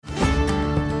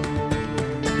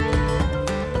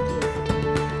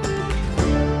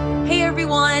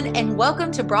everyone, and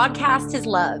welcome to Broadcast His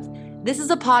Love. This is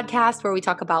a podcast where we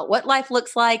talk about what life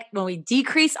looks like when we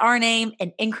decrease our name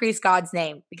and increase God's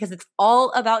name, because it's all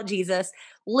about Jesus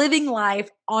living life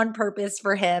on purpose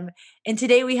for Him. And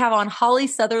today we have on Holly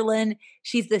Sutherland.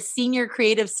 She's the Senior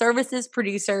Creative Services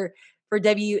Producer for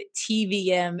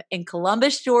WTVM in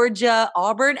Columbus, Georgia,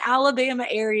 Auburn, Alabama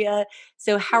area.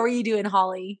 So how are you doing,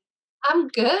 Holly? I'm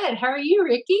good. How are you,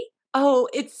 Ricky? Oh,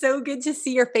 it's so good to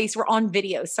see your face. We're on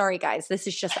video. Sorry, guys. This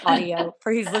is just audio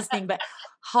for who's listening. But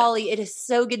Holly, it is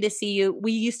so good to see you.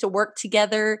 We used to work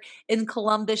together in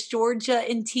Columbus, Georgia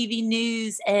in TV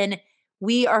news, and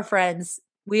we are friends.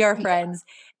 We are friends.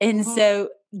 And Mhm. so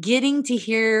getting to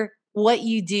hear what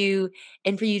you do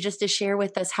and for you just to share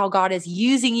with us how God is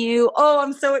using you. Oh,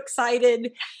 I'm so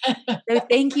excited. So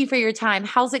thank you for your time.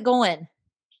 How's it going?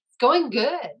 It's going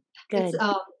good. It's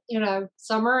Good.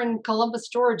 summer in Columbus,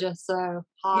 Georgia, so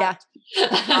hot. Yeah.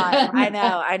 Hot.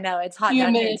 I know. It's hot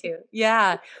down here Humid. too.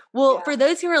 Yeah. Well, Yeah. for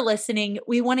those who are listening,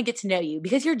 we want to get to know you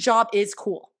because your job is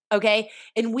cool. Okay.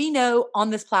 And we know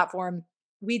on this platform,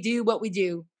 we do what we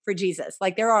do for Jesus.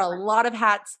 Like there are a lot of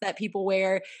hats that people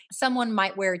wear. Someone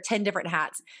might wear 10 different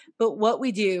hats, but what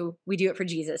we do it for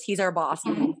Jesus. He's our boss.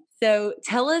 Mhm. So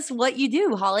tell us what you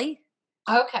do, Holly.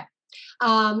 Okay.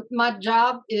 My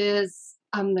job is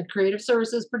I'm the creative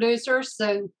services producer.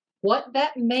 So what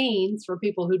that means for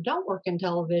people who don't work in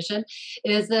television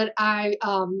is that I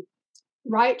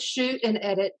write, shoot, and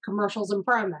edit commercials and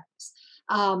promos.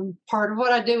 Part of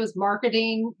what I do is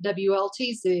marketing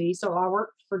WLTZ. So I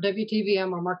work for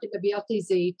WTVM. I market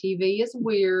WLTZ. TV is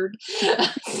weird. So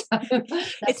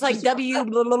It's that's like just W.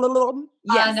 Blah, blah, blah, blah.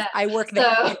 I Yes, know. I work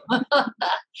there.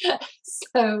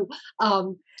 So,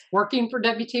 so working for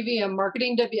WTVM,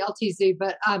 marketing WLTZ,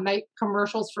 but I make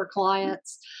commercials for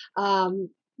clients.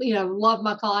 Love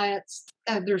my clients.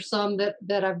 There's some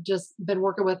that I've just been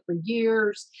working with for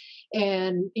years,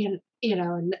 and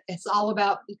it's all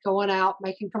about going out,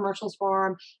 making commercials for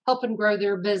them, helping grow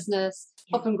their business,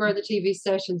 helping grow the TV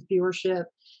station's viewership,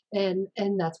 and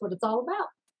that's what it's all about.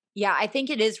 Yeah, I think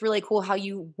it is really cool how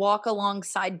you walk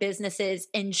alongside businesses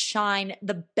and shine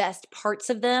the best parts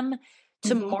of them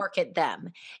to Hmm. market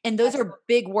them. And those are Absolutely.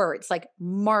 big words like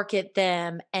market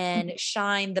them and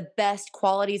shine the best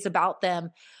qualities about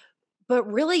them. But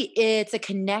really, it's a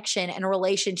connection and a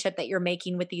relationship that you're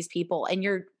making with these people, and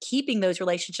you're keeping those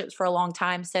relationships for a long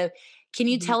time. So, can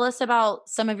you Mhm. tell us about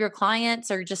some of your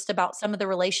clients or just about some of the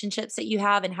relationships that you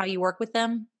have and how you work with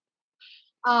them?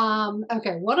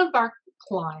 Okay, one of our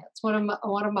clients, one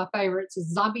of my favorites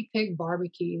is Zombie Pig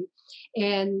Barbecue,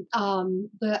 and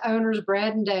the owners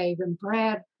Brad and Dave, and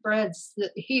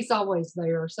he's always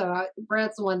there. So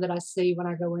Brad's the one that I see when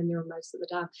I go in there most of the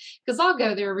time because I'll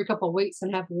go there every couple of weeks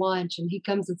and have lunch, and he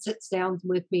comes and sits down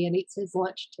with me and eats his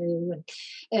lunch too,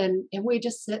 and we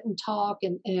just sit and talk,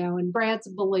 and Brad's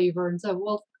a believer, and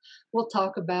so we'll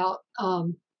talk about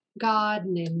God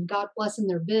and God blessing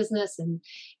their business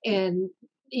and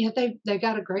they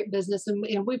got a great business,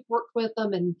 and we've worked with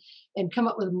them and come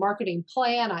up with a marketing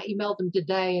plan. I emailed them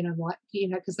today, and I'm like,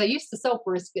 because they used to sell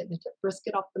brisket, and they took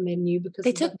brisket off the menu because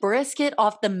They of the took brisket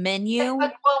off the menu.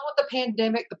 with the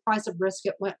pandemic, the price of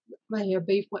brisket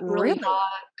beef went really Really? high.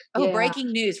 Oh, Yeah,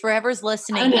 breaking news. For whoever's I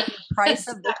listening, know. the price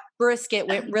of brisket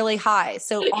went really high.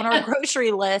 So on our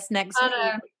grocery list next I week,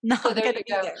 know. So not there going to you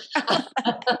be go.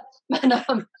 there.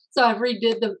 And, so I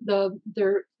redid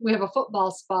we have a football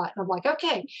spot, and I'm like,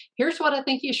 okay, here's what I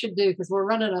think you should do because we're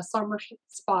running a summer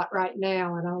spot right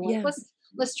now, and I'm like, Yeah.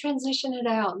 let's transition it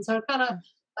out, and so I kind of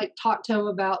like talked to them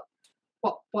about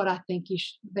what I think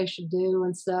they should do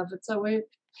and stuff, and so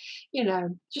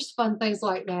just fun things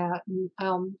like that,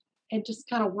 and just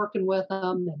kind of working with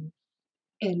them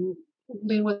and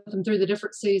being with them through the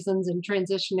different seasons and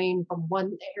transitioning from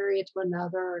one area to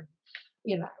another, and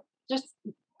you know, just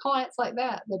clients like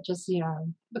that just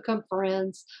become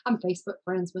friends. I'm Facebook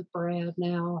friends with Brad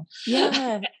now.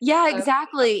 Yeah. Yeah, So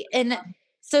exactly. And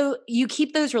so you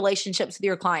keep those relationships with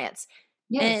your clients.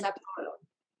 yes, And absolutely.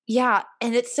 yeah,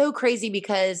 and it's so crazy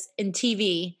because in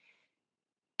TV,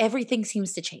 everything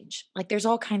seems to change. Like there's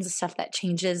all kinds of stuff that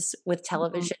changes with Mhm.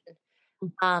 television.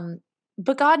 Um,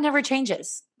 but God never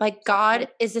changes. Like God Right.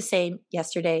 is the same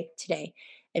yesterday, today,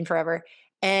 and forever.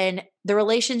 And the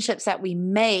relationships that we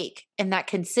make and that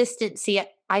consistency,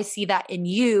 I see that in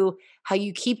you, how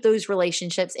you keep those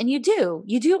relationships. And you do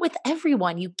it with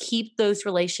everyone. You keep those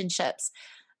relationships.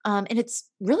 And it's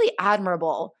really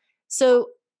admirable. So,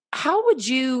 how would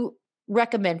you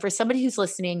recommend for somebody who's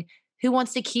listening who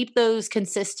wants to keep those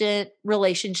consistent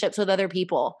relationships with other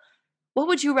people? What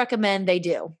would you recommend they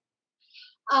do?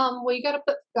 Well, you got to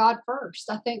put God first.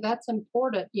 I think that's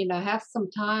important. Have some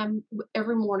time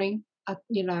every morning. I'm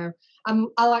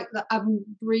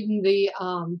reading the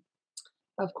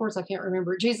of course I can't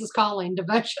remember it, Jesus Calling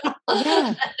devotional,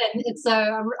 Yeah. and so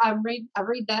I read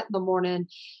that in the morning,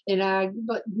 and I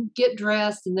but get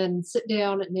dressed and then sit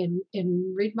down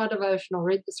and read my devotional,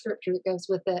 read the scripture that goes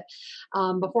with it,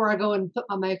 before I go and put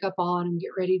my makeup on and get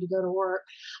ready to go to work.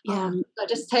 Yeah. I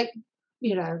just take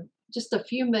just a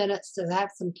few minutes to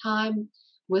have some time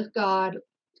with God,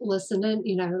 listening,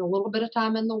 a little bit of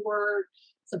time in the Word,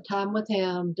 some time with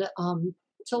Him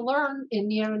to learn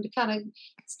and and to kind of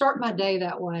start my day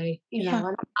that way. Yeah.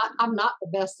 And I'm not the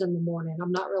best in the morning.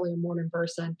 I'm not really a morning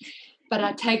person, but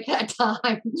I take that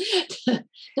time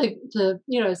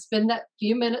to spend that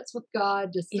few minutes with God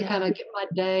just to kind Yeah. of get my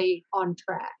day on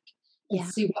track and Yeah.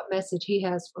 see what message He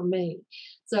has for me.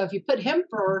 So if you put Him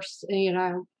first,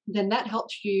 then that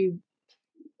helps you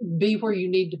be where you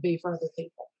need to be for other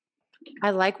people. I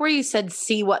like where you said,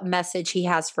 see what message he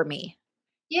has for me.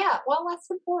 Yeah, well, that's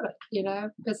important,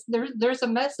 because there's a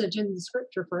message in the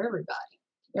scripture for everybody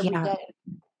every Yeah. day.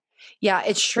 Yeah,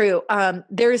 it's true.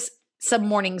 There's some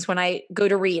mornings when I go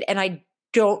to read and I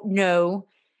don't know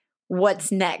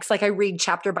what's next. Like I read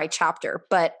chapter by chapter,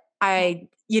 but I,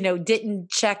 didn't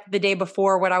check the day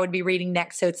before what I would be reading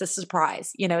next. So it's a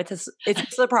surprise. It's a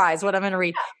surprise what I'm going to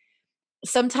read.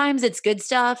 Sometimes it's good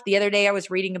stuff. The other day I was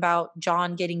reading about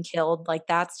John getting killed. Like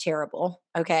that's terrible.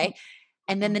 Okay.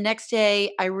 And then the next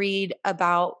day I read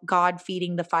about God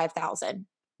feeding the 5,000,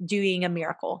 doing a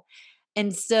miracle.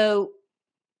 And so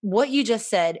what you just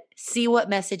said, see what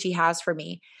message he has for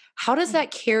me. How does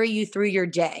that carry you through your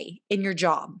day in your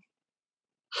job?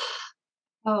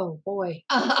 Oh boy.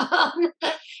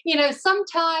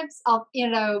 Sometimes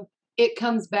it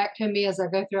comes back to me as I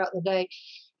go throughout the day.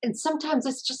 And sometimes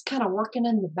it's just kind of working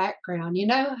in the background. You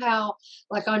know how,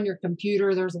 like on your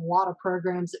computer, there's a lot of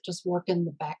programs that just work in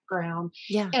the background.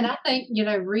 Yeah. And I think,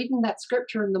 reading that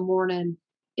scripture in the morning,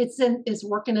 it's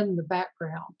working in the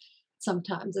background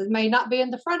sometimes. It may not be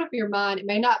in the front of your mind, it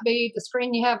may not be the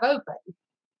screen you have open,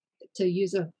 to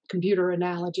use a computer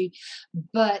analogy,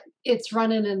 but it's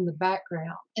running in the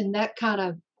background. And that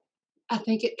I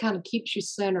think it kind of keeps you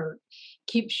centered,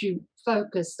 keeps you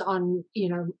focused on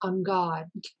God,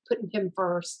 putting Him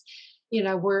first,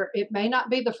 where it may not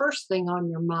be the first thing on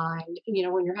your mind,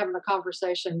 when you're having a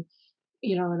conversation,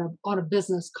 on a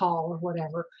business call or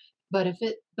whatever. But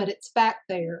it's back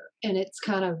there and it's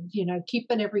kind of,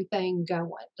 keeping everything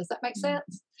going. Does that make Mm.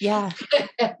 sense? Yeah.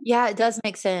 Yeah, it does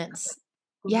make sense.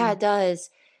 Yeah, Mhm. it does.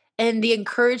 And the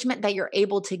encouragement that you're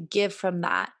able to give from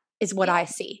that is what Yeah. I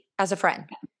see as a friend.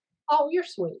 Oh, you're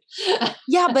sweet.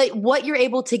 Yeah, but what you're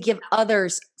able to give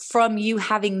others from you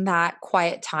having that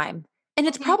quiet time. And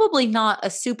it's Mhm. probably not a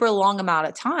super long amount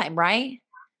of time, right?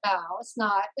 No, it's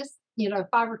not. It's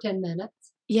 5 or 10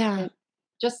 minutes, Yeah. and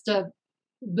just to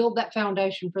build that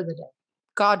foundation for the day.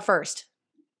 God first.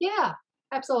 Yeah,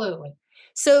 absolutely.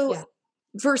 So Yeah.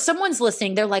 for someone's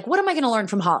listening, they're like, what am I going to learn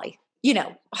from Holly?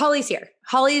 Holly's here.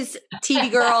 Holly's TV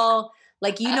girl.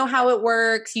 Like, you know how it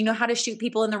works. You know how to shoot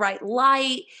people in the right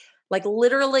light. Like,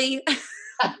 literally,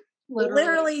 Literally.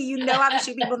 literally, you know how to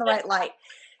shoot people in the right light.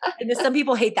 And some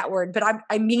people hate that word, but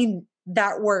I mean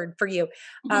that word for you.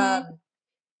 Mhm, Um,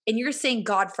 and you're saying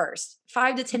God first,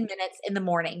 5 to 10 minutes in the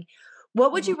morning.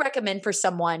 What would mhm, you recommend for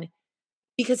someone,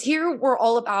 because here we're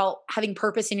all about having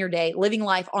purpose in your day, living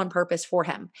life on purpose for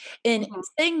him. And mhm,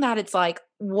 saying that, it's like,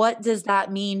 what does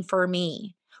that mean for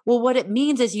me? Well, what it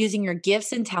means is using your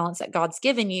gifts and talents that God's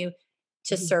given you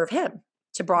to mhm, serve him,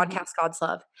 to mhm, broadcast God's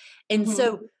love. And mhm.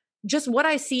 so, just what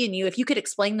I see in you, if you could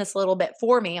explain this a little bit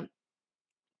for me,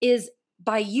 is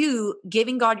by you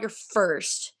giving God your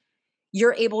first,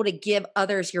 you're able to give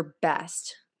others your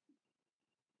best.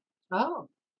 Oh,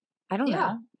 I don't yeah,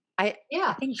 know. I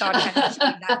yeah. think God kind of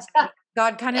showed that to me.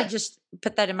 God kind of just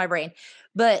put that in my brain.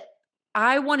 But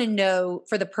I want to know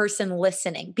for the person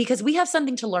listening, because we have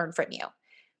something to learn from you.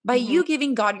 By Mhm, you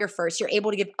giving God your first, you're able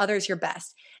to give others your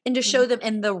best and to mhm. show them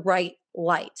in the right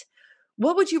light.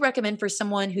 What would you recommend for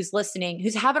someone who's listening,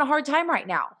 who's having a hard time right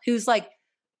now, who's like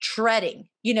treading,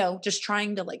 just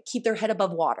trying to like keep their head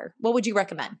above water? What would you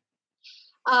recommend?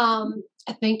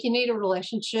 I think you need a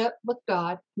relationship with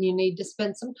God. You need to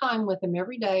spend some time with Him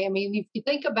every day. I mean, if you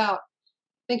think about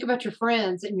your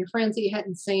friends and your friends that you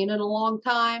hadn't seen in a long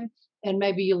time, and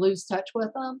maybe you lose touch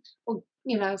with them. Well,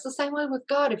 it's the same way with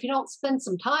God. If you don't spend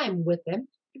some time with Him,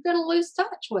 you're going to lose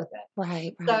touch with Him.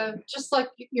 Right, right. So just like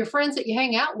your friends that you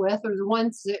hang out with are the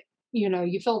ones that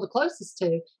you feel the closest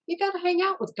to, you got to hang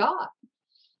out with God.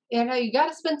 You got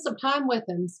to spend some time with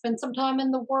him, spend some time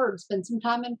in the word, spend some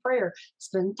time in prayer,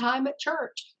 spend time at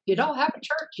church. If you Yeah. don't have a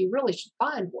church, you really should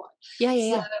find one. Yeah,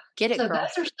 yeah, So, yeah. Get it, so girl.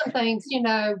 those are some things,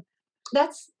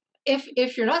 that's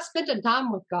if you're not spending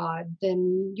time with God,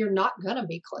 then you're not going to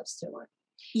be close to him.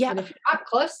 Yeah. And if you're not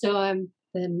close to him,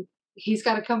 then he's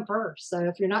got to come first. So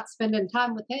if you're not spending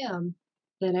time with him,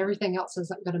 then everything else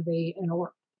isn't going to be in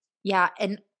order. Yeah.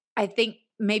 And I think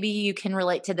maybe you can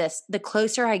relate to this. The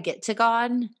closer I get to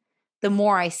God, the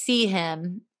more I see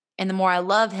him and the more I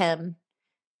love him.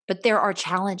 But there are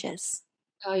challenges.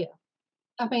 Oh yeah.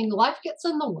 I mean, life gets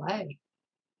in the way.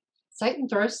 Satan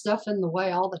throws stuff in the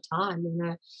way all the time.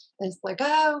 It's like,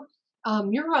 oh,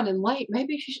 you're running late.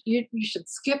 Maybe you should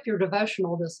skip your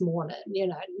devotional this morning.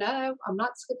 No, I'm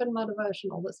not skipping my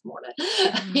devotional this morning.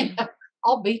 Mhm.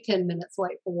 I'll be 10 minutes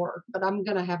late for work, but I'm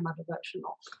going to have my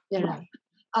devotional. You know,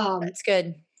 um, That's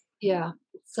good. yeah.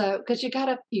 So, because you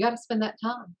gotta spend that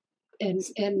time,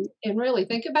 and really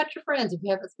think about your friends. If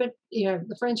you haven't spent,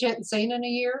 the friends you haven't seen in a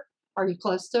year, are you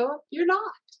close to them? You're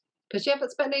not, because you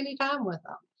haven't spent any time with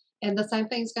them. And the same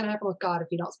thing's going to happen with God if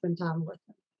you don't spend time with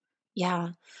Him. Yeah.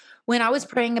 When I was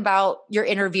praying about your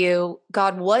interview,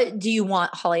 God, what do you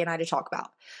want Holly and I to talk about?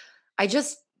 I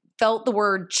just felt the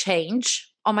word change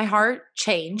on my heart,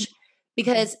 change, Mhm.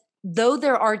 because though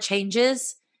there are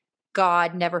changes,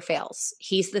 God never fails.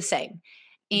 He's the same.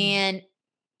 Mhm. And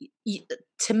y-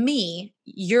 to me,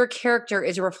 your character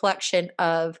is a reflection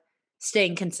of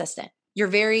staying consistent. You're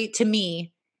to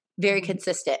me, very Mhm.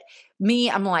 consistent.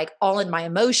 Me, I'm like all in my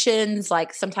emotions.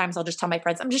 Like sometimes I'll just tell my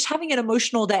friends, I'm just having an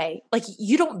emotional day. Like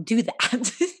you don't do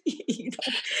that.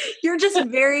 You're just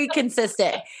very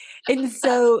consistent. And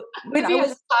so when Maybe I I was,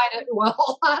 didn't hide it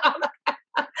well. I don't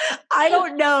know. I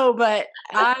don't know, but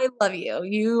I love you.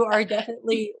 You are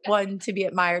definitely one to be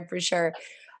admired for sure.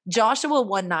 Joshua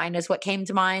 1:9 is what came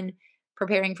to mind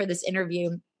preparing for this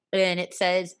interview. And it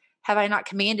says, have I not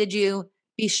commanded you?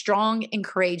 Be strong and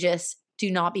courageous. Do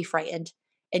not be frightened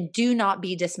and do not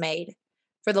be dismayed.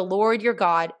 For the Lord your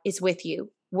God is with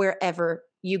you wherever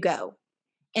you go.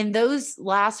 And those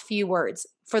last few words,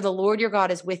 for the Lord your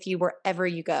God is with you wherever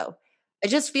you go. I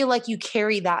just feel like you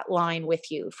carry that line with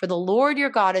you. For the Lord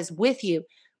your God is with you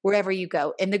wherever you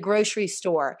go, in the grocery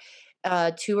store,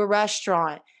 to a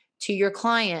restaurant, to your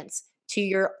clients, to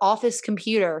your office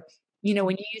computer. When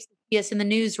you used to see us in the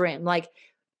newsroom, like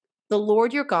the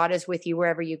Lord your God is with you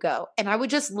wherever you go. And I would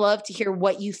just love to hear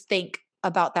what you think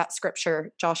about that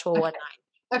scripture, Joshua 1.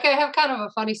 Okay, I have kind of a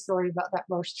funny story about that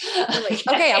verse. Really?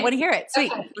 Okay, I Okay. want to hear it.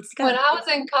 Sweet. Okay. Let's When go. I was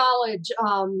in college,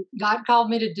 God called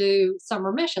me to do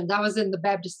summer missions. I was in the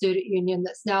Baptist Student Union,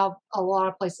 that's now a lot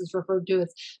of places referred to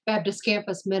as Baptist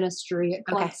Campus Ministry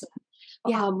at Okay. Clemson,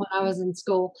 Yeah. when I was in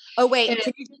school. Oh, And wait,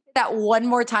 can you just say that one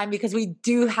more time because we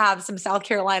do have some South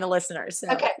Carolina listeners, so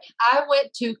okay, I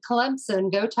went to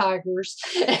Clemson, go Tigers,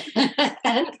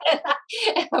 and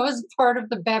I was part of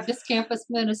the Baptist Campus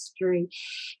Ministry.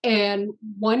 And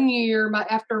one year,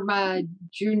 after my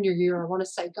junior year, I want to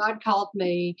say, God called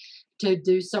me to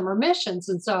do summer missions.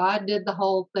 And so I did the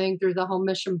whole thing through the Home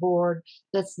Mission Board,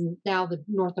 that's now the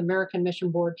North American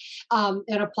Mission Board, and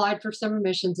applied for summer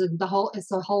missions. And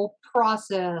it's a whole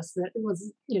process that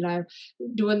was,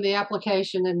 doing the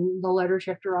application and the letters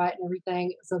you have to write and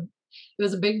everything. It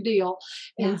was a big deal.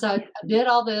 And yeah. so I did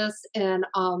all this, and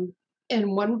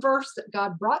one verse that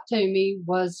God brought to me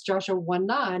was Joshua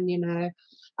 1:9,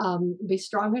 be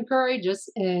strong and courageous,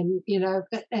 and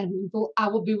I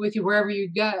will be with you wherever you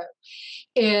go.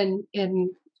 And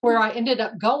where I ended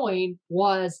up going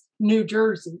was New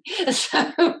Jersey.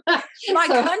 So, My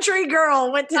so country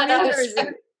girl went to I New know, Jersey.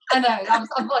 I know.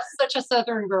 I'm like such a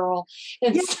Southern girl,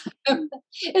 and Yeah. so,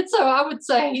 and so I would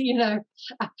say,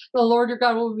 the Lord your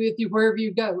God will be with you wherever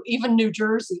you go, even New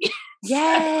Jersey. So,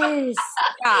 Yes.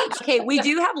 Yeah, okay, we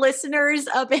do have listeners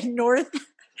up in North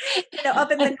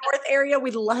up in the North area.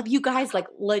 We love you guys, like,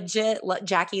 legit,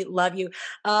 Jackie, love you.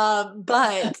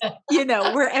 But,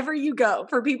 wherever you go,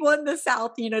 for people in the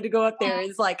South, to go up there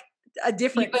is like a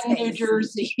different even New space.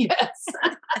 Jersey, yes.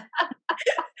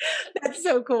 That's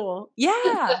so cool.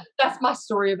 Yeah. That's my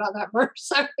story about that verse.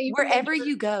 So even New Wherever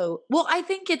you go. Well, I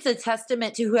think it's a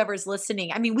testament to whoever's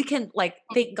listening. I mean, we can like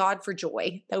thank God for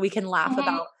joy that we can laugh Jersey.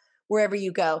 about wherever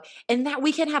you go and that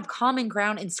we can have common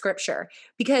ground in scripture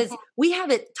because we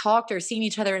haven't talked or seen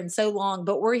each other in so long,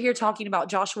 but we're here talking about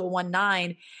Joshua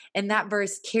 1:9 and that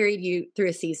verse carried you through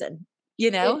a season, you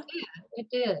It know? did, it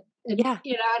did, and Yeah.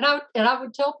 and I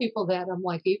would tell people that I'm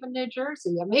like, even New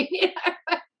Jersey. I mean,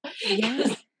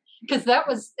 Yeah. because that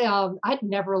was, I'd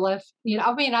never left.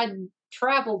 I mean, I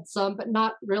traveled some, but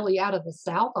not really out of the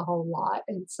South a whole lot.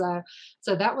 And so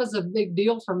that was a big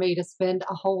deal for me to spend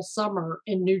a whole summer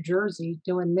in New Jersey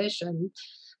doing mission.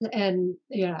 And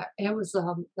yeah, it was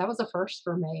that was a first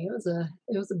for me.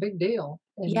 It was a big deal.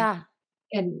 Yeah.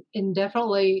 And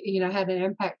definitely, had an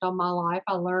impact on my life.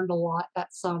 I learned a lot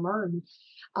that summer, and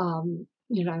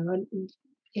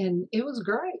and it was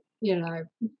great.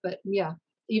 But yeah,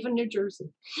 even New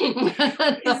Jersey.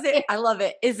 I love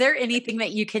it. Is there anything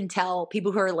that you can tell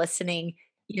people who are listening,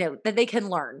 that they can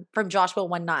learn from Joshua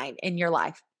 1:9 in your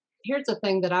life? Here's the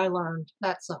thing that I learned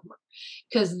that summer,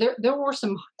 because there were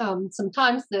some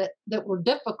times that were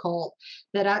difficult,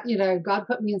 that God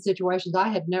put me in situations I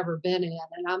had never been in,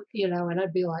 and and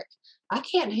I'd be like, I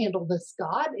can't handle this,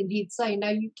 God, and He'd say, No,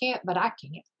 you can't, but I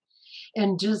can.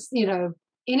 And just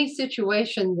any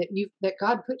situation that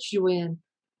God puts you in,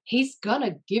 He's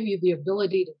gonna give you the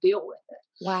ability to deal with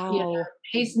it. Wow.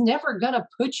 He's never gonna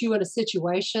put you in a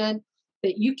situation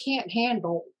that you can't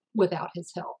handle without his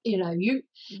help.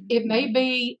 It may Mhm.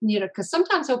 be, because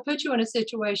sometimes he'll put you in a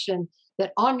situation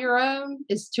that on your own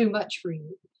is too much for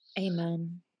you,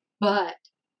 Amen. but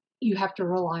you have to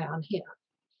rely on him.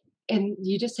 And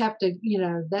you just have to,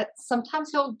 that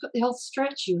sometimes he'll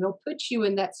stretch you. He'll put you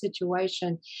in that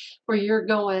situation where you're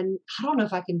going, I don't know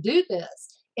if I can do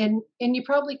this. And you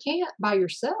probably can't by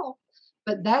yourself,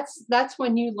 but that's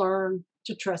when you learn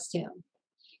to trust him.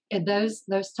 And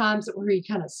those times where he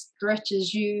kind of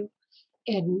stretches you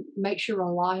and makes you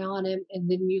rely on him,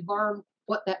 and then you learn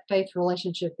what that faith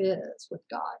relationship is with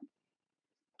God.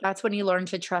 That's when you learn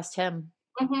to trust him.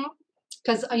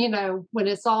 Because when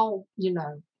it's all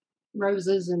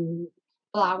roses and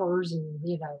flowers and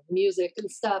music and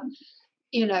stuff,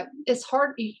 it's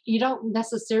hard. You don't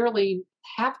necessarily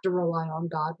have to rely on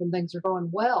God when things are going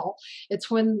well.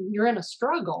 It's when you're in a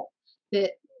struggle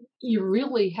that you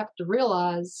really have to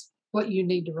realize what you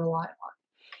need to rely on.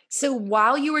 So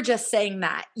while you were just saying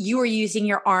that, you were using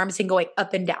your arms and going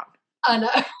up and down, I know.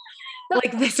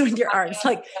 like this with your arms,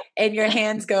 like, and your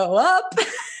hands go up,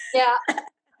 Yeah.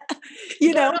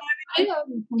 you Go know, to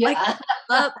him. like Yeah.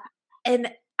 up.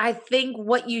 And I think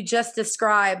what you just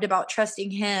described about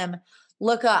trusting him,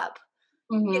 look up,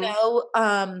 you Hmm. know,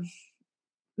 um,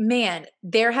 man,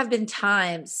 there have been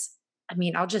times, I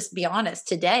mean, I'll just be honest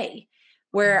today,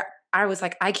 where I was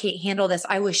like, I can't handle this.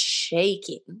 I was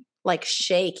shaking, like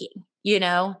shaking, you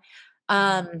know?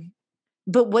 Um,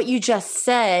 but what you just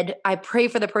said, I pray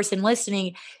for the person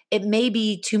listening, it may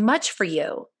be too much for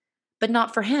you, but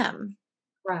not for him.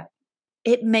 Right.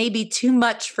 It may be too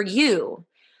much for you.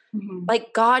 Hmm.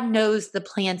 Like God knows the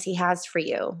plans he has for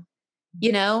you,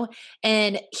 you know?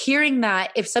 And hearing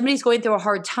that, if somebody's going through a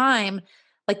hard time,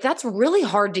 like that's really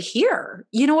hard to hear.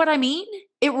 You know what I mean?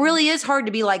 It really is hard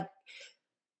to be like,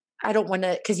 I don't want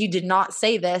to, because you did not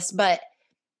say this, but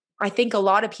I think a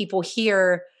lot of people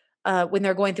hear when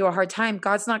they're going through a hard time,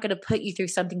 God's not going to put you through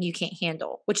something you can't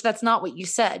handle, which that's not what you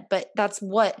said, but that's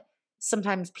what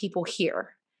sometimes people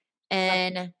hear.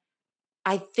 And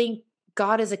I think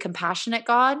God is a compassionate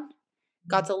God,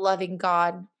 God's a loving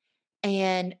God.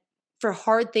 And for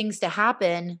hard things to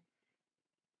happen,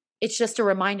 it's just a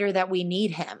reminder that we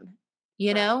need him, you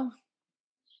Right. know?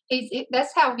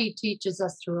 That's how he teaches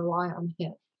us to rely on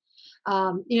him.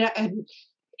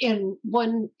 And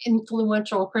one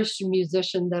influential Christian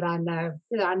musician that I know,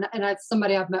 and that's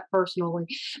somebody I've met personally,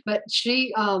 but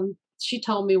she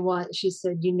told me once, she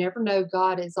said, "You never know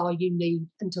God is all you need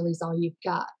until He's all you've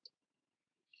got."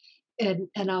 And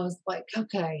I was like,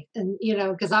 okay, and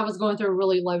because I was going through a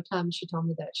really low time, she told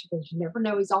me that, she goes, "You never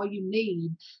know He's all you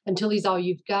need until He's all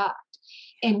you've got,"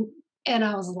 and and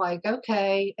I was like,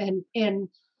 okay, and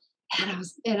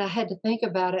I had to think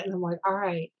about it, and I'm like, all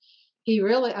right, he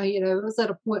really, it was at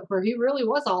a point where he really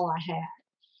was all I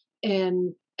had,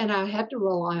 and I had to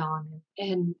rely on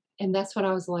him, and that's when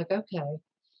I was like, okay,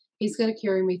 he's going to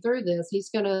carry me through this. He's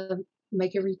going to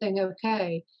make everything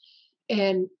okay.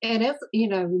 And it's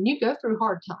when you go through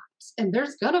hard times, and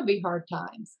there's going to be hard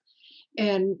times,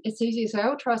 and it's easy to say,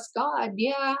 "Oh, trust God."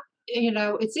 Yeah,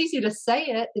 it's easy to say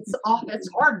it. It's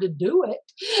hard to do it.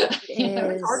 It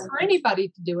It's hard is. for anybody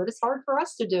to do it. It's hard for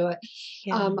us to do it.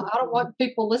 Yeah. I don't want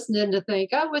people listening to think,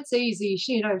 "Oh, it's easy."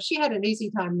 She had an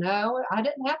easy time. No, I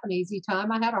didn't have an easy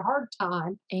time. I had a hard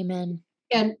time, Amen.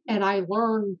 and I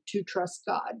learned to trust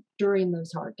God during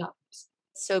those hard times.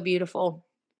 So beautiful.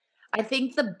 I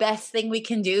think the best thing we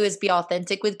can do is be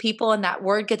authentic with people, and that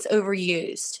word gets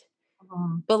overused.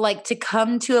 Mhm. But like to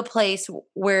come to a place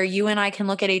where you and I can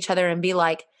look at each other and be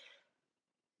like,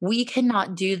 we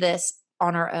cannot do this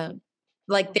on our own.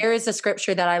 Like there is a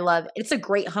scripture that I love. It's a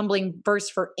great humbling verse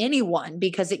for anyone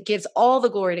because it gives all the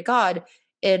glory to God.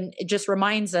 And it just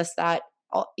reminds us that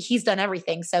he's done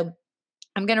everything. So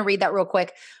I'm going to read that real quick.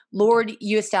 Okay. Lord,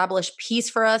 you establish peace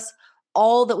for us.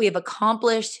 All that we have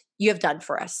accomplished, you have done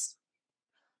for us.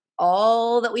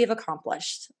 All that we have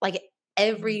accomplished, like Mm.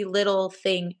 every little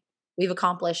thing we've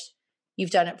accomplished, you've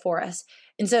done it for us.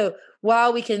 And so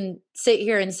while we can sit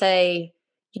here and say,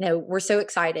 we're so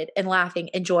excited and laughing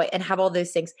and joy and have all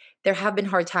those things, there have been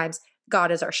hard times. God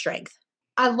is our strength.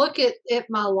 I look at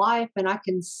my life and I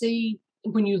can see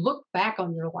when you look back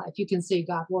on your life, you can see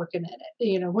God working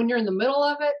in it. When you're in the middle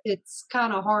of it, it's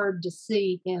kind of hard to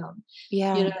see Him. You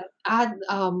Yeah. know, I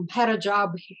had a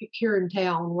job here in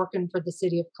town working for the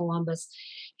city of Columbus,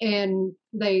 and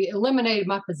they eliminated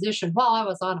my position while I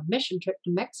was on a mission trip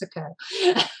to Mexico.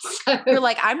 You're So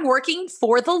like, I'm working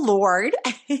for the Lord.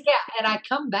 yeah, and I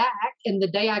come back, and the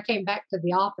day I came back to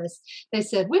the office, they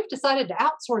said, "We've decided to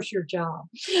outsource your job."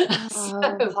 Oh,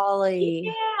 So, Holly.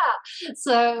 yeah.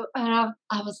 So, and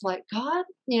I was like, "God,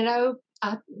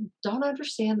 I don't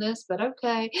understand this, but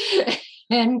okay."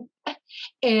 And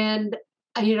and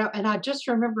and I just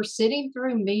remember sitting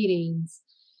through meetings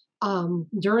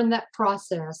during that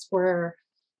process where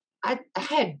I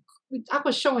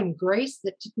was showing grace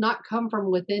that did not come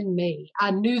from within me.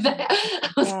 I knew that.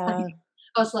 Yeah.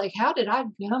 I was like, how did I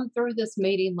come through this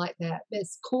meeting like that?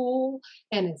 As cool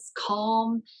and as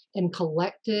calm and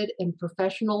collected and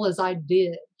professional as I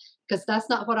did. Because that's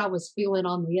not what I was feeling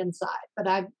on the inside. But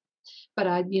I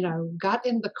got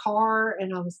in the car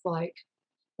and I was like,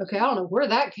 okay, I don't know where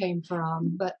that came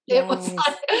from, but it was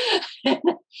Yes. like,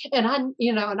 and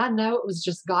I know it was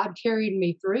just God carrying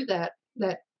me through that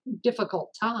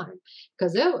difficult time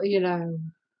because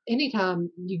anytime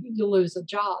you lose a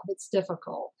job, it's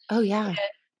difficult. Oh, yeah.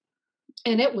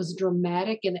 And it was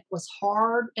dramatic and it was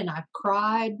hard and I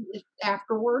cried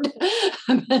afterward.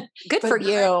 Good but for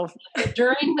you.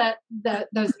 during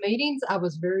those meetings, I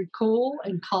was very cool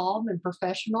and calm and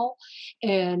professional,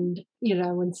 and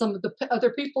some of the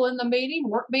other people in the meeting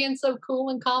weren't being so cool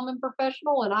and calm and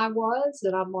professional, and I was,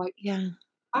 and I'm like, Yeah.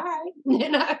 all right,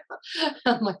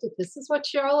 I'm like, if this is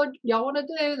what y'all want to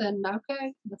do, then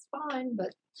okay, that's fine,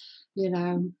 but and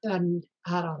I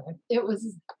don't know,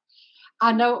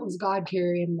 I know it was God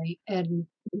carrying me, and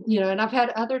I've had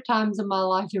other times in my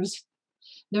life.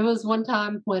 There was one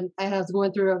time when I was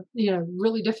going through a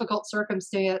really difficult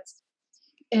circumstance,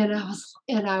 and I was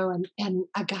and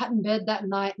I got in bed that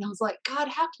night and I was like, God,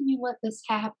 how can you let this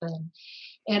happen?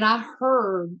 And I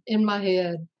heard in my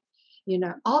head,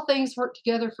 all things work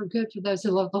together for good for those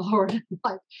who love the Lord. I'm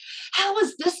like, how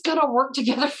is this going to work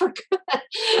together for good?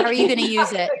 How are you going to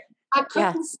use it? I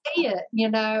Yeah. couldn't see it,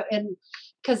 and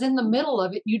because in the middle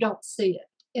of it, you don't see it.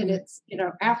 And Mm. it's,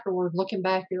 afterward looking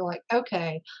back, you're like,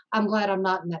 okay, I'm glad I'm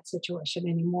not in that situation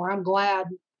anymore. I'm glad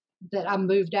that I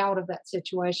moved out of that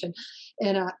situation.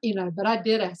 And but I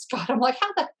did ask God, I'm like, how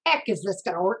the heck is this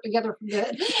going to work together for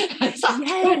good? So I could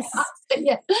not Yes. see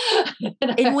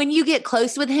it. And when you get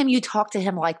close with him, you talk to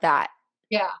him like that.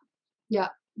 Yeah, yeah,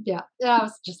 yeah. And I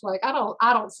was just like, I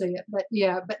don't see it, but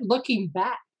yeah, but looking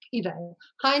back,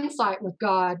 hindsight with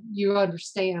God, you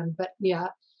understand, but yeah,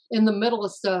 in the middle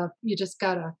of stuff, you just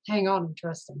gotta hang on and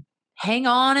trust Him. Hang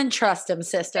on and trust him, Yeah,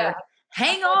 sister.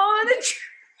 Hang that's what. on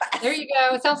and There you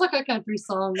go. It sounds like a country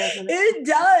song, doesn't it? It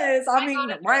does. I Hang on mean,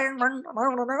 and trust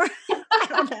I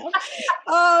don't know.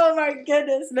 Oh my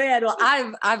goodness, man. Well,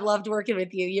 I've loved working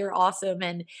with you. You're awesome,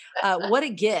 and what a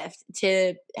gift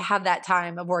to have that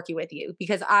time of working with you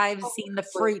because I've seen the Him.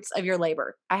 fruits of your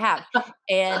labor. I have,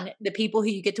 and the people who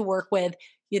you get to work with.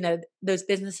 Those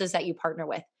businesses that you partner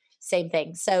with. Same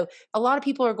thing. So a lot of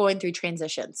people are going through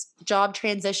transitions, job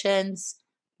transitions,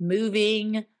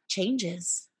 moving, Mhm.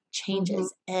 changes.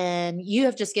 And you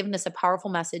have just given us a powerful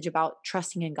message about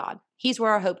trusting in God. He's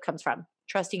where our hope comes from,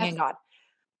 trusting in God.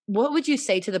 What would you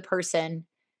say to the person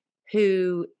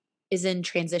who is in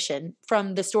transition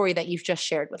from the story that you've just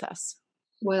shared with us?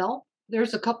 Well,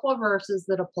 there's a couple of verses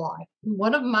that apply.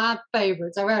 One of my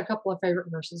favorites, I've got a couple of favorite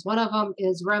verses. One of them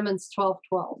is Romans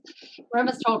 12:12.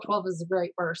 Romans 12:12 is a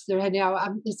great verse.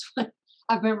 It's one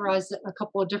I've memorized it in a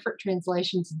couple of different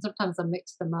translations, and sometimes I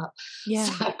mix them up. So,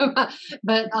 Yeah.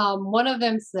 but one of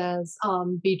them says,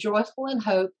 "Be joyful in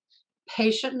hope,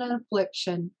 patient in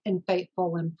affliction, and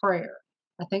faithful in prayer."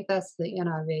 I think that's the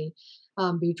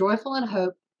NIV. Be joyful in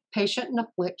hope, patient in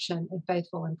affliction, and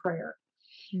faithful in prayer.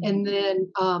 Mhm. And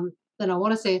then I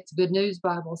want to say it's Good News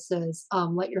Bible says,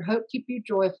 let your hope keep you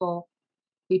joyful,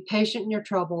 be patient in your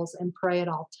troubles, and pray at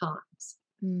all times.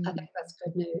 I think Mm. that's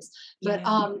good news. But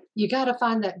Yeah. you got to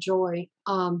find that joy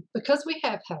because we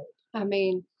have hope. I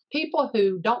mean, people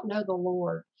who don't know the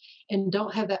Lord and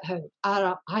don't have that hope,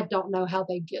 I don't know how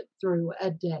they get through a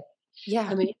day. Yeah.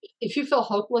 I mean, if you feel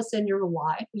hopeless in your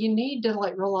life, you need to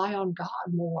like rely on God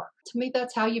more. To me,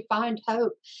 that's how you find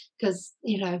hope. Because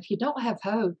if you don't have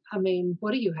hope, I mean,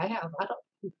 what do you have?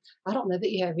 I don't know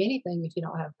that you have anything if you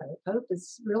don't have hope. Hope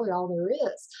is really all there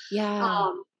is. Yeah.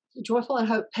 Um, Joyful in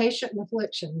hope, patient in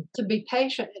affliction. To be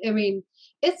patient, I mean,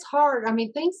 it's hard. I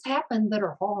mean, things happen that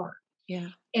are hard. Yeah.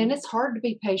 And it's hard to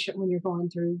be patient when you're going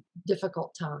through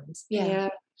difficult times. Yeah.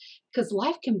 And because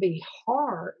life can be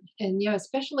hard. And,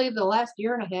 especially the last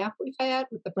year and a half we've had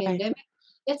with the Right. pandemic,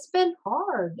 it's been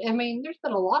hard. I mean, there's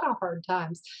been a lot of hard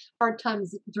times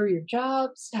through your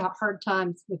jobs, hard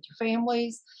times with your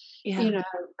families. You Yeah. know,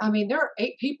 I mean, there are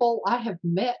 8 people I have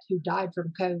met who died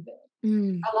from COVID.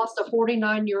 Mm, I lost a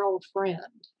 49-year-old friend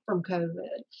from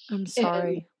COVID. I'm And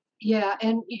sorry. yeah,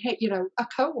 and a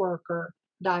coworker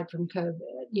died from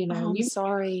COVID. Oh, I'm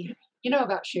sorry. You know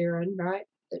about Sharon, right?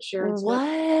 That Sharon's with.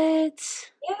 What?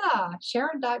 Yeah,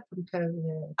 Sharon died from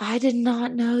COVID. I did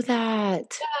not know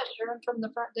that. Yeah, Sharon from the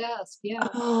front desk. Yeah,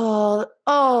 Oh,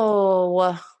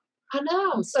 oh, I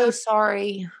know. I'm so So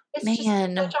sorry. it's just been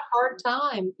such Man. a hard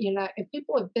time, and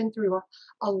people have been through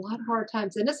a lot of hard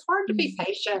times, and it's hard to be Mm,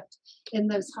 patient in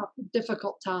those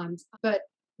difficult times. But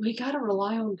we got to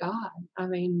rely on God. I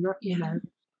mean, yeah.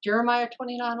 Jeremiah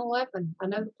 29:11. I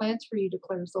know the plans for you,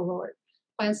 declares the Lord.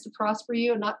 Plans to prosper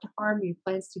you and not to harm you.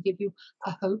 Plans to give you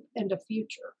a hope and a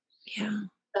future. Yeah.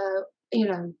 So you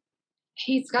know,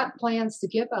 He's got plans to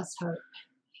give us hope.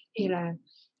 You know,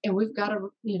 and we've got to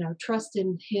trust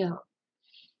in Him.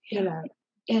 You Yeah. know,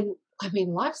 and I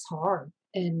mean, life's hard,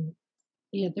 and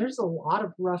there's a lot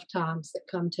of rough times that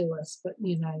come to us. But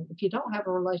if you don't have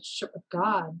a relationship with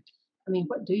God, I mean,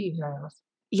 what do you have?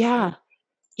 Yeah.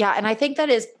 Yeah. And I think that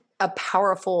is a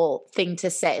powerful thing to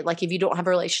say. Like, if you don't have a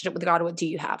relationship with God, what do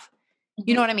you have?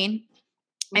 You know Hmm. what I mean?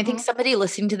 I think Hmm. somebody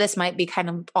listening to this might be kind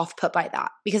of off put by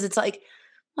that because it's like,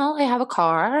 well, I have a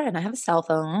car and I have a cell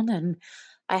phone and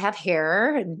I have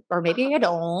hair and or maybe I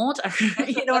don't.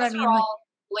 You know what I Those are mean? Like, all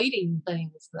fleeting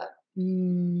things, though.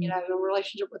 mm, A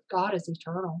relationship with God is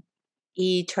eternal.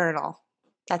 eternal.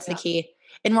 That's the Yeah. key.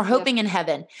 And we're Yep. hoping in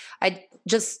heaven. I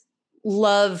just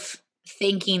love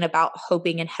thinking about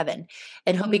hoping in heaven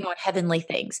and hoping Mhm. on heavenly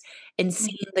things and Mhm.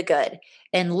 seeing the good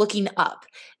and looking up.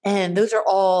 And Mhm. those are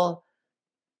all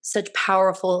such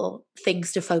powerful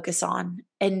things to focus on.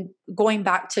 And going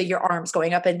back to your arms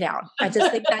going up and down, I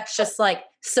just think that's just like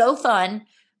so fun,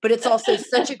 but it's also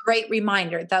such a great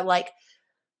reminder that like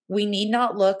we need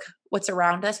not look what's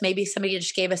around us. Maybe somebody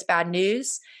just gave us bad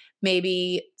news.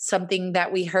 Maybe something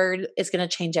that we heard is going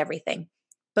to change everything.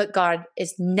 But God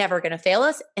is never going to fail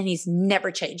us and He's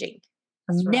never changing,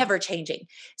 That's right. never changing.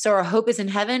 So our hope is in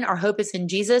heaven, our hope is in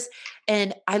Jesus.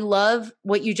 And I love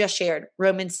what you just shared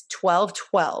Romans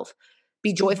 12:12.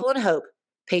 Be Mhm. joyful in hope,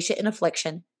 patient in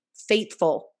affliction,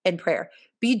 faithful in prayer.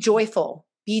 Be joyful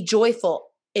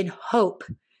in hope,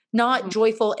 not Mhm.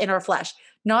 joyful in our flesh,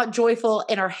 not joyful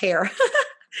in our hair.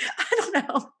 I don't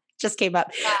know. Just came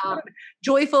up. Yeah.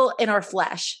 Joyful in our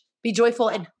flesh. Be joyful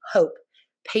Yeah. in hope,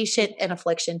 patient in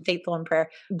affliction, faithful in prayer.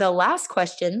 The last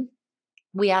question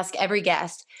we ask every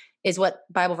guest is what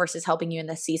Bible verse is helping you in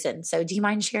this season. So do you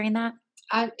mind sharing that?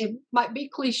 It might be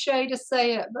cliche to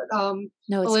say it, but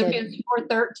No, it's good. Philippians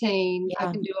 4:13, I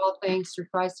Yeah. can do all things through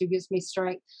Christ who gives me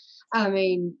strength. I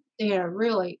mean,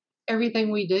 really,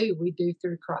 everything we do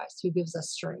through Christ who gives us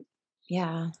strength.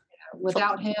 Yeah.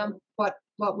 Without Him,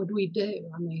 what would we do?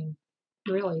 I mean,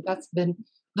 really, that's been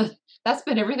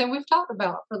everything we've talked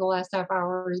about for the last half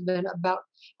hour has been about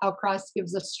how Christ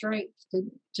gives us strength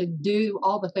to do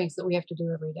all the things that we have to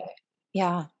do every day.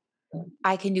 Yeah.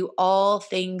 I can do all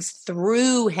things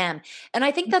through him. And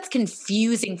I think that's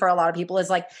confusing for a lot of people is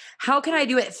like, how can I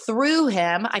do it through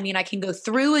him? I mean, I can go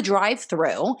through a drive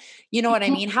through. You know what I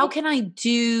mean? How can I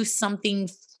do something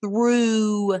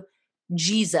through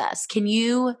Jesus? Can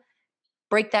you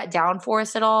break that down for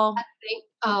us at all? think,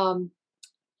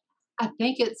 I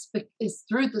think it's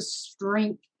through the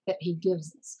strength that He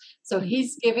gives us. So Mm,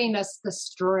 He's giving us the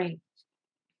strength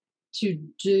to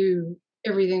do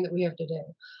everything that we have to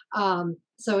do.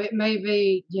 So it may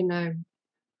be,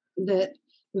 that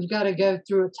we've got to go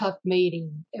through a tough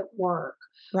meeting at work,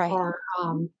 right. or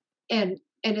and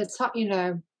it's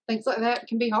things like that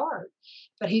can be hard,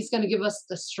 but He's going to give us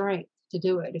the strength to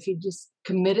do it if you just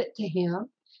commit it to Him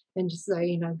and just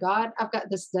say, God, I've got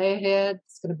this day ahead.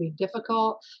 It's going to be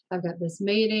difficult. I've got this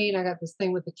meeting. I got this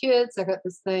thing with the kids. I got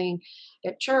this thing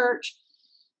at church,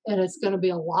 and it's going to be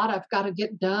a lot I've got to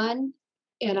get done.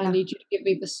 And I Yeah. need you to give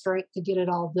me the strength to get it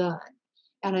all done.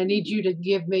 And I need you to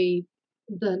give me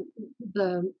the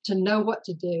to know what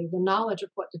to do, the knowledge of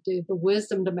what to do, the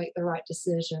wisdom to make the right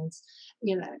decisions,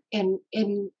 and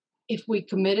if we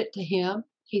commit it to him,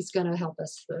 he's going to help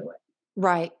us through it.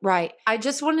 Right, right. I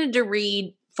just wanted to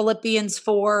read Philippians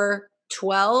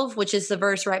 4:12, which is the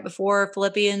verse right before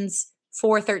Philippians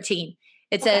 4:13.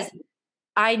 It says, Okay.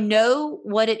 I know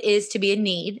what it is to be in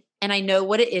need, and I know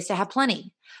what it is to have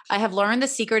plenty. I have learned the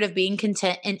secret of being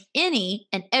content in any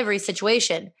and every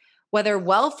situation, whether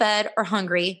well fed or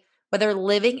hungry, whether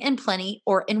living in plenty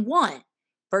or in want.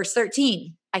 Verse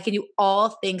 13, I can do all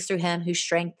things through him who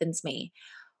strengthens me.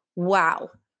 Wow.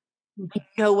 I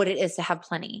know what it is to have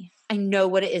plenty. I know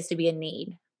what it is to be in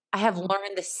need. I have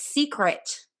learned the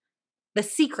secret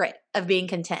of being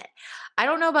content. I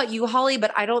don't know about you, Holly,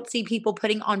 but I don't see people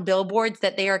putting on billboards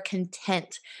that they are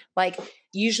content. Like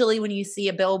usually when you see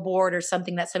a billboard or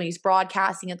something that somebody's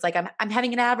broadcasting, it's like, I'm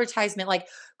having an advertisement, like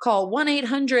call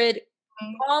 1-800,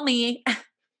 call me.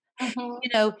 Mhm. You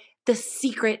know, the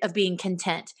secret of being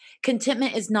content.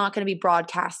 Contentment is not going to be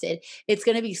broadcasted. It's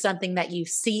going to be something that you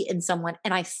see in someone.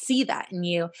 And I see that in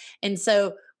you. And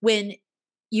so when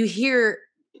you hear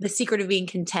the secret of being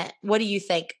content, what do you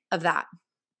think of that?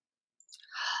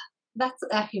 That's,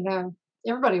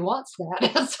 everybody wants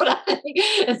that. That's what I think.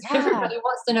 It's Yeah. everybody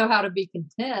wants to know how to be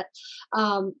content.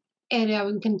 Um, and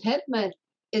in contentment,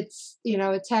 it's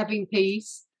having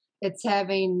peace, it's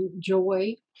having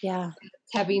joy, Yeah.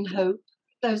 it's having hope.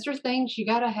 Those are things you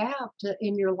got to have to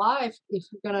in your life if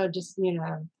you're going to just,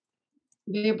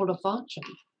 be able to function.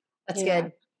 That's You know,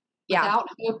 good. Yeah. without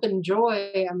hope and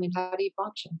joy, I mean, how do you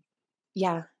function?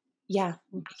 Yeah. Yeah.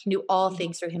 Mhm. I can do all Mhm.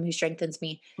 things through him who strengthens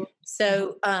me. Mhm.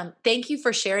 So thank you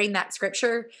for sharing that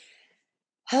scripture.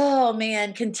 Oh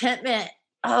man, contentment.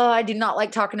 Oh, I do not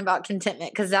like talking about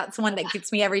contentment because that's one that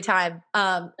gets me every time.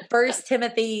 First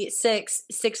Timothy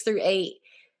 6:6-8.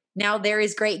 Now there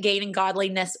is great gain in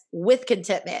godliness with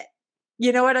contentment.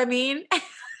 You know what I mean?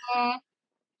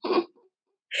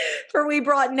 For we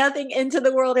brought nothing into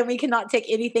the world and we cannot take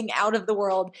anything out of the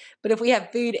world. But if we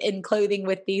have food and clothing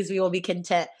with these, we will be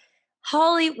content.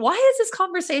 Holly, why is this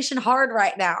conversation hard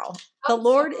right now? The I'm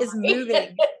Lord is sorry.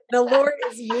 moving. The Lord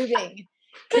is moving.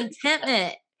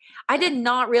 Contentment. I did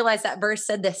not realize that verse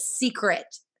said the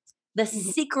secret. The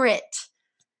Mhm. secret.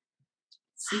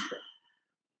 Secret.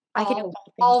 I can do Paul, all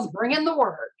things. Paul's bringing the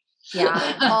word.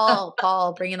 Yeah.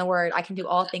 Paul, bringing the word. I can do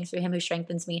all things through him who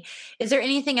strengthens me. Is there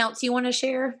anything else you want to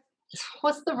share?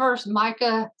 What's the verse?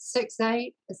 Micah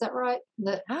 6:8. Is that right?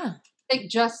 The Ah, Seek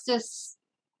justice.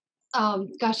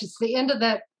 Gosh, it's the end of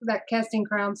that Casting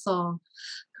Crown song.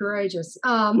 Courageous.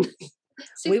 we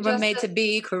Seek were made to justice.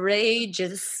 be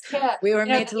courageous. Yeah. We were At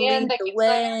made to the end lead they the keep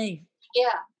saying, way.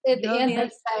 yeah. At the Love end they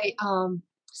me, say,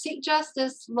 seek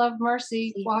justice, love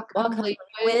mercy, walk walk humbly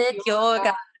humbly with with your your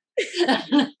God.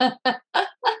 God.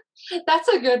 That's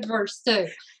a good verse too.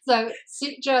 So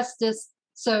seek justice.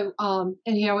 So and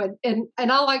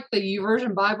I like the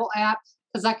YouVersion Bible app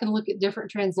because I can look at different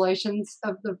translations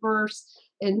of the verse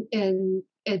and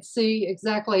see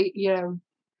exactly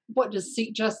what does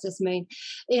seek justice mean,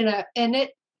 and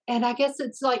I guess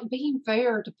it's like being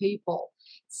fair to people,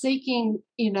 seeking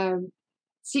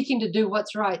seeking to do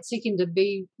what's right, seeking to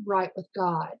be right with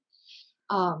God,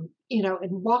 and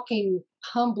walking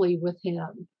humbly with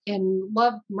him and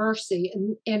love mercy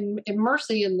and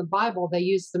mercy in the Bible they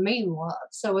use the mean love.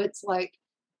 So it's like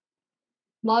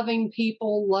loving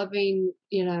people, loving,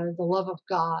 the love of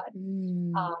God.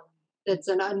 Mm, Um, that's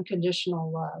an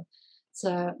unconditional love.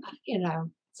 So,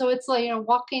 so it's like,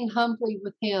 walking humbly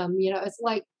with him, it's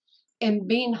like, and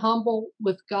being humble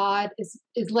with God is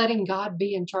letting God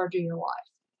be in charge of your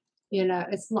life.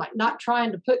 It's like not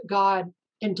trying to put God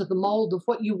into the mold of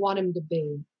what you want him to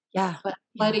be, yeah. but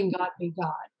Yeah. letting God be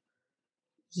God.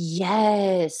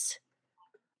 Yes.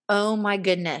 Oh my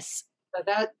goodness. So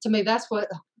that to me, that's what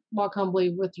walk humbly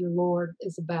with your Lord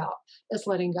is about. It's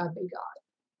letting God be God.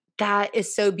 That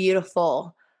is so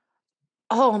beautiful.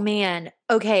 Oh man.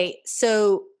 Okay.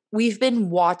 So we've been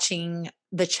watching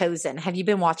The Chosen. Have you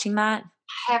been watching that?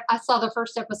 I saw the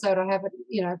first episode. I haven't,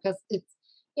 because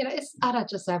I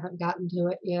just haven't gotten to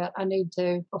it yet. I need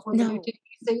to before the new No. TV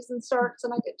season starts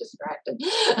and I get distracted.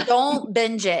 Don't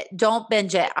binge it. Don't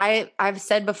binge it. I've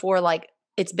said before, like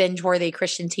it's binge worthy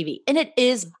Christian TV, and it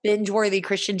is binge worthy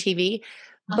Christian TV.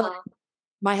 But Uh-huh.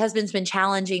 my husband's been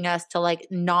challenging us to like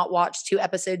not watch 2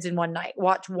 episodes in one night.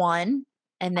 Watch one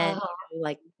and then Uh-huh.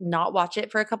 like not watch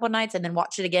it for a couple of nights and then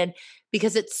watch it again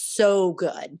because it's so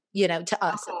good. To us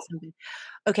Uh-huh. it's so good.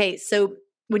 Okay, so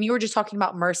when you were just talking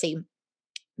about mercy,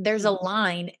 there's a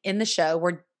line in the show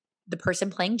where the person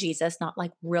playing Jesus, not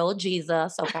like real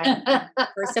Jesus, okay?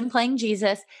 Person playing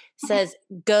Jesus says,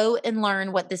 "Go and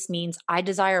learn what this means. I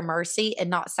desire mercy and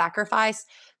not sacrifice,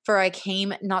 for I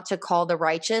came not to call the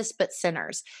righteous, but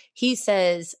sinners." He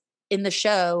says, in the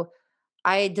show,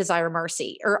 I desire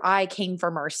mercy, or I came for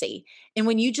mercy. And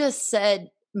when you just said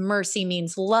mercy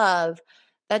means love,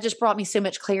 that just brought me so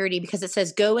much clarity, because it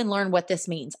says, go and learn what this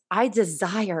means. I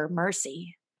desire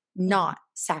mercy, not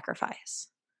sacrifice.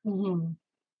 Mm-hmm.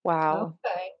 Wow.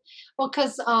 Okay. Well,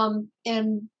 because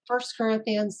in 1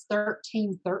 Corinthians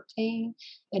 13:13,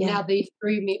 and Yeah. now these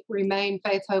three remain: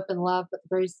 faith, hope, and love, but the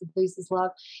greatest of these is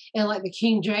love. And like the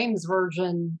King James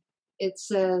Version, it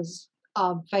says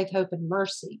faith, hope, and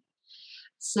mercy.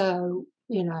 So,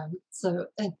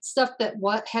 and stuff that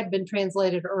what had been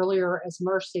translated earlier as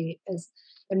mercy is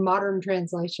in modern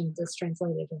translations is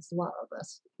translated as love.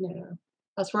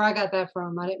 That's where I got that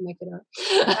from. I didn't make it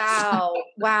up. Wow.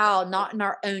 Wow. Not in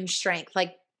our own strength.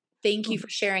 Like, thank you for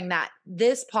sharing that.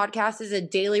 This podcast is a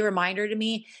daily reminder to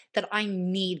me that I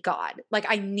need God. Like,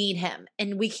 I need him,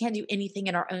 and we can't do anything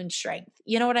in our own strength.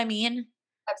 You know what I mean?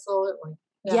 Absolutely.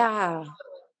 Yeah.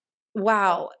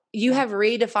 Wow. You have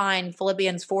redefined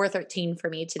Philippians 4:13 for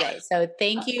me today. So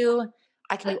thank you.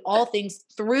 I can do all things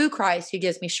through Christ who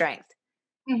gives me strength.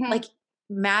 Mm-hmm. Like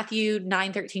Matthew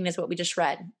 9:13 is what we just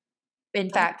read. In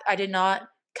fact, I did not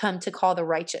come to call the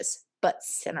righteous, but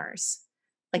sinners.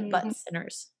 Like, Mm-hmm. but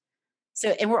sinners.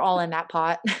 So, and we're all in that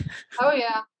pot. Oh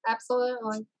yeah,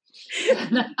 absolutely.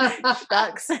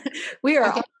 Shucks. We are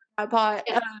Okay. all in that pot.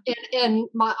 And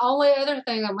my only other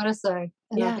thing I'm going to say,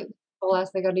 and I Yeah. think the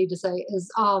last thing I need to say is,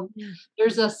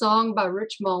 there's a song by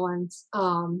Rich Mullins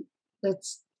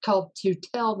that's called "To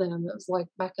Tell Them." It was like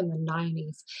back in the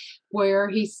 90s, where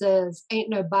he says, "Ain't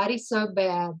nobody so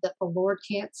bad that the Lord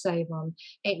can't save them.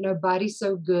 Ain't nobody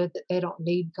so good that they don't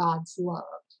need God's love."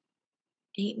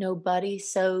 Ain't nobody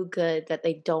so good that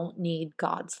they don't need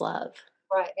God's love.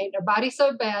 Right. Ain't nobody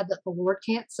so bad that the Lord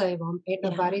can't save them. Ain't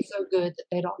Yeah. nobody so good that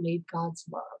they don't need God's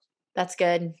love. That's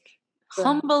good. So,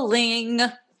 Humbling.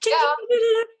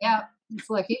 yeah. It's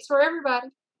like he's for everybody.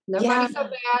 Nobody's so Yeah.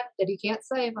 bad that he can't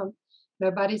save them.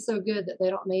 Nobody's so good that they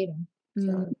don't need him.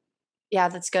 So, Yeah,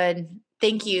 that's good.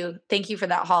 Thank you. Thank you for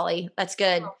that, Holly. That's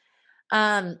good.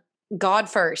 God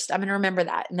first. I'm going to remember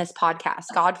that in this podcast.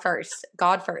 God first.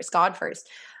 God first. God first.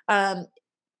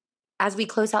 As we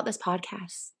close out this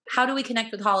podcast, how do we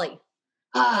connect with Holly?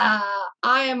 I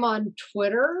am on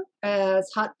Twitter as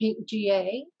Hot Pink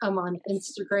GA. I'm on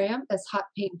Instagram as Hot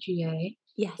Pink GA.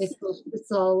 Yes.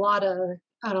 It's a lot of,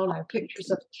 I don't know, pictures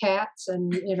of cats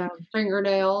and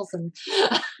fingernails, and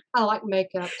I like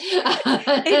makeup.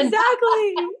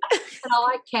 Exactly. And I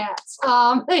like cats.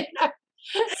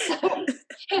 So,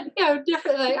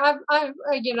 differently.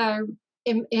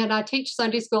 And I teach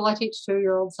Sunday school. I teach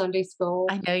 2-year-old Sunday school.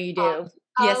 I know you do.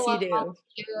 Yes, you do. All the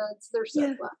kids. They're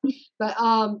so fun. But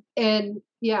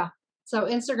so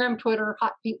Instagram, Twitter,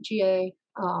 Hot Pink GA.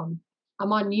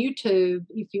 I'm on YouTube.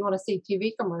 If you want to see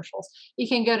TV commercials, you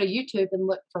can go to YouTube and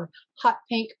look for Hot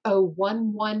Pink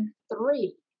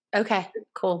 0113. Okay,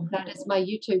 cool. That is my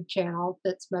YouTube channel.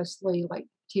 That's mostly like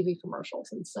TV commercials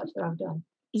and stuff that I've done.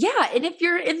 Yeah, and if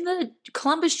you're in the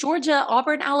Columbus, Georgia,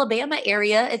 Auburn, Alabama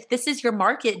area, if this is your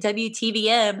market,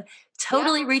 WTVM,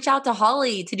 totally reach out to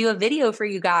Holly to do a video for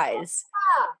you guys.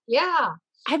 Yeah.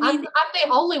 I mean, I'm the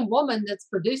only woman that's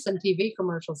producing TV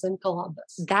commercials in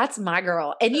Columbus. That's my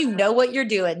girl. And you know what you're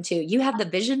doing too. You have the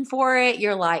vision for it.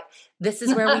 You're like, this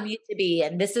is where we need to be.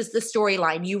 And this is the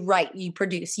storyline. You write, you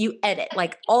produce, you edit,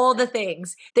 like all the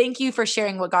things. Thank you for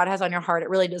sharing what God has on your heart. It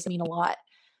really does mean a lot.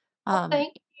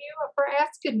 Thank you for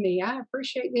asking me. I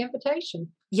appreciate the invitation.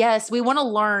 Yes, we want to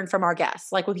learn from our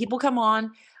guests. Like when people come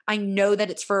on, I know that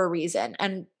it's for a reason.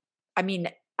 And I mean,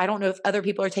 I don't know if other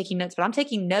people are taking notes, but I'm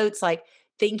taking notes. Like,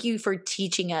 thank you for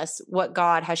teaching us what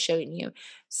God has shown you.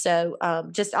 So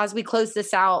just as we close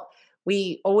this out,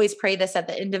 we always pray this at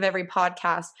the end of every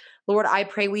podcast. Lord, I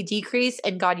pray we decrease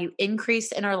and God, you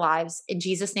increase in our lives. In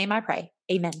Jesus' name I pray.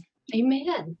 Amen.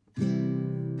 Amen.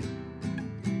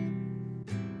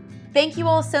 Thank you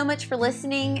all so much for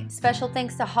listening. Special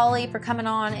thanks to Holly for coming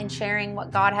on and sharing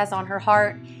what God has on her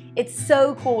heart. It's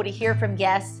so cool to hear from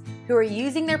guests who are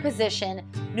using their position,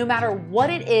 no matter what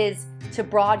it is, to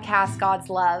broadcast God's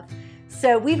love.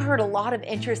 So we've heard a lot of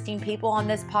interesting people on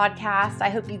this podcast. I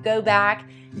hope you go back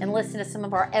and listen to some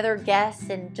of our other guests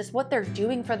and just what they're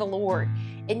doing for the Lord.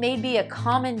 It may be a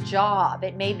common job.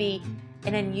 It may be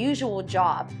an unusual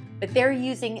job, but they're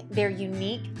using their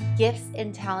unique gifts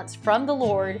and talents from the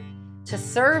Lord to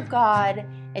serve God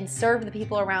and serve the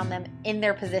people around them in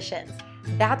their positions.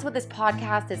 That's what this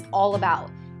podcast is all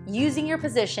about. Using your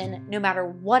position, no matter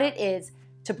what it is,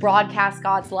 to broadcast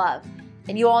God's love.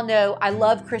 And you all know I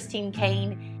love Christine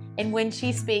Caine, and when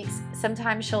she speaks,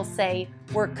 sometimes she'll say,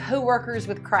 we're co-workers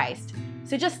with Christ.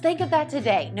 So just think of that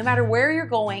today. No matter where you're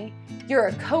going, you're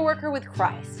a co-worker with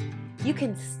Christ. you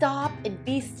can stop and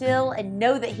be still and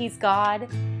know that He's God.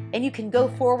 And you can go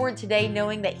forward today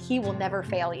knowing that He will never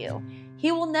fail you.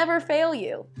 He will never fail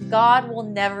you. God will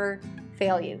never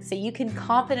fail you. So you can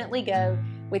confidently go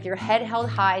with your head held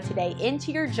high today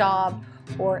into your job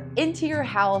or into your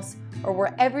house or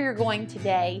wherever you're going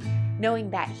today, knowing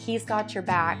that He's got your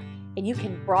back and you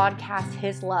can broadcast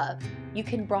His love. You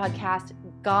can broadcast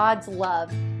God's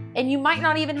love. And you might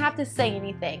not even have to say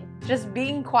anything. Just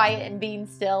being quiet and being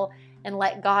still and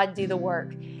let God do the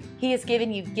work. He has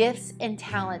given you gifts and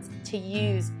talents to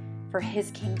use for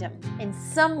His kingdom. And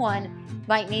someone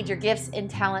might need your gifts and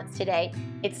talents today.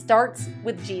 It starts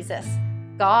with Jesus,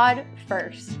 God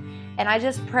first. And I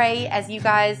just pray as you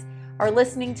guys are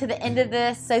listening to the end of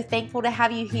this, so thankful to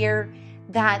have you here,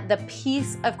 that the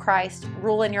peace of Christ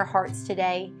rule in your hearts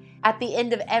today. At the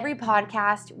end of every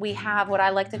podcast, we have what I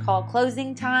like to call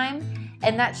closing time.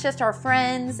 And that's just our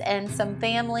friends and some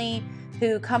family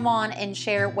who come on and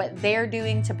share what they're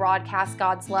doing to broadcast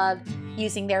God's love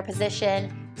using their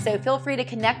position. So feel free to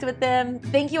connect with them.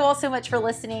 Thank you all so much for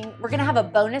listening. We're going to have a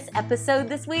bonus episode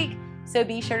this week, so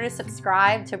be sure to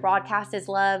subscribe to Broadcast His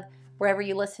Love wherever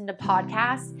you listen to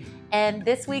podcasts. And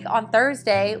this week on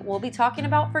Thursday, we'll be talking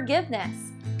about forgiveness.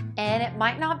 And it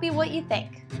might not be what you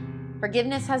think.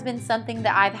 Forgiveness has been something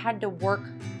that I've had to work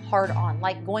hard on,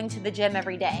 like going to the gym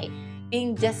every day,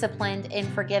 being disciplined in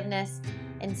forgiveness.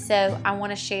 And so I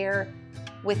want to share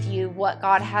with you what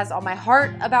God has on my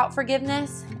heart about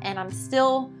forgiveness. And I'm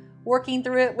still working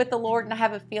through it with the Lord. And I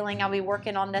have a feeling I'll be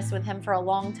working on this with Him for a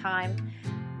long time.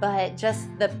 But just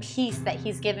the peace that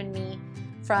He's given me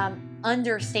from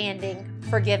understanding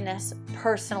forgiveness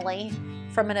personally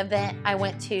from an event I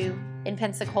went to in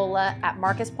Pensacola at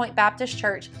Marcus Point Baptist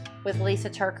Church with Lisa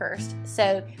Turkhurst.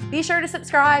 So be sure to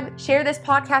subscribe, share this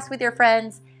podcast with your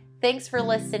friends. Thanks for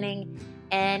listening.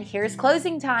 And here's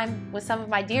closing time with some of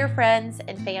my dear friends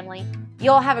and family.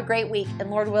 You all have a great week, and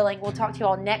Lord willing, we'll talk to you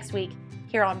all next week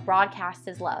here on Broadcast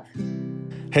His Love.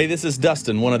 Hey, this is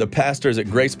Dustin, one of the pastors at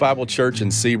Grace Bible Church in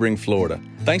Sebring, Florida.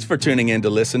 Thanks for tuning in to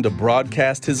listen to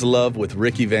Broadcast His Love with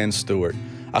Ricky Van Stewart.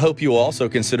 I hope you will also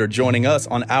consider joining us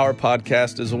on our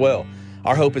podcast as well.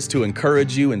 Our hope is to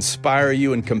encourage you, inspire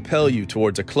you, and compel you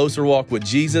towards a closer walk with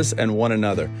Jesus and one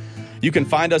another. You can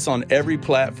find us on every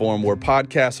platform where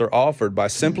podcasts are offered by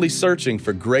simply searching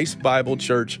for Grace Bible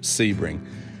Church Sebring.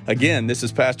 Again, this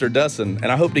is Pastor Dustin,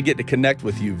 and I hope to get to connect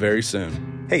with you very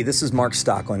soon. Hey, this is Mark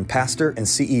Stockland, pastor and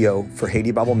CEO for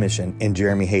Haiti Bible Mission in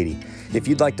Jeremy, Haiti. If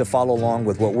you'd like to follow along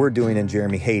with what we're doing in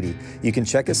Jeremy, Haiti, you can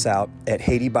check us out at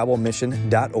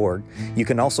HaitiBibleMission.org. You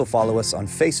can also follow us on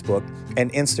Facebook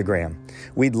and Instagram.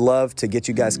 We'd love to get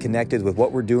you guys connected with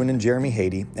what we're doing in Jeremy,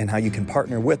 Haiti, and how you can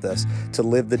partner with us to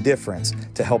live the difference,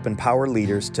 to help empower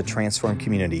leaders to transform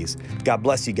communities. God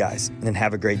bless you guys, and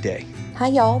have a great day. Hi,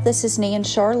 y'all. This is Nan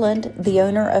Charland, the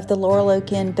owner of the Laurel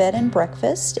Oak Inn Bed and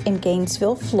Breakfast in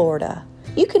Gainesville, Florida.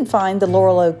 You can find the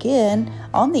Laurel Oak Inn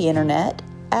on the internet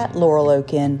at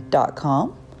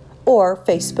laureloakinn.com or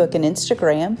Facebook and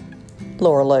Instagram,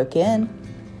 Laurel Oak Inn.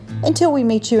 Until we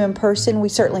meet you in person, we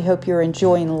certainly hope you're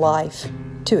enjoying life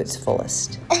to its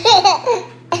fullest.